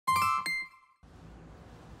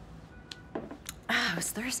I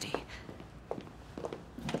was thirsty.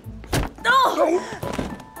 Oh!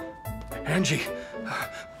 Angie,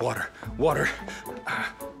 water, water.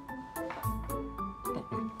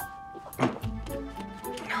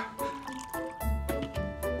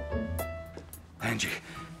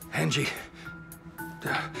 Angie,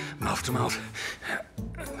 mouth to mouth.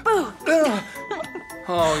 Boo!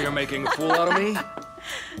 Oh, you're making a fool out of me?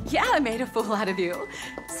 Yeah, I made a fool out of you.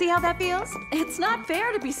 See how that feels? It's not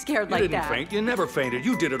fair to be scared like that. You didn't faint. You never fainted.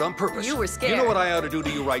 You did it on purpose. You were scared. You know what I ought to do to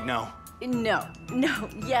you right now? No,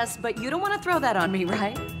 yes, but you don't want to throw that on me,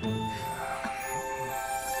 right?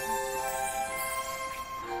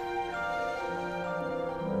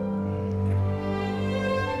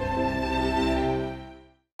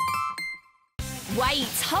 Wait,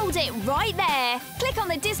 hold it right there. Click on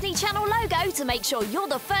the Disney Channel logo to make sure you're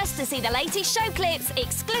the first to see the latest show clips,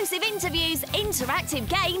 exclusive interviews, interactive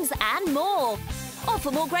games and more. Or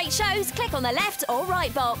for more great shows, click on the left or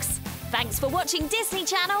right box. Thanks for watching Disney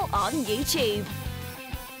Channel on YouTube.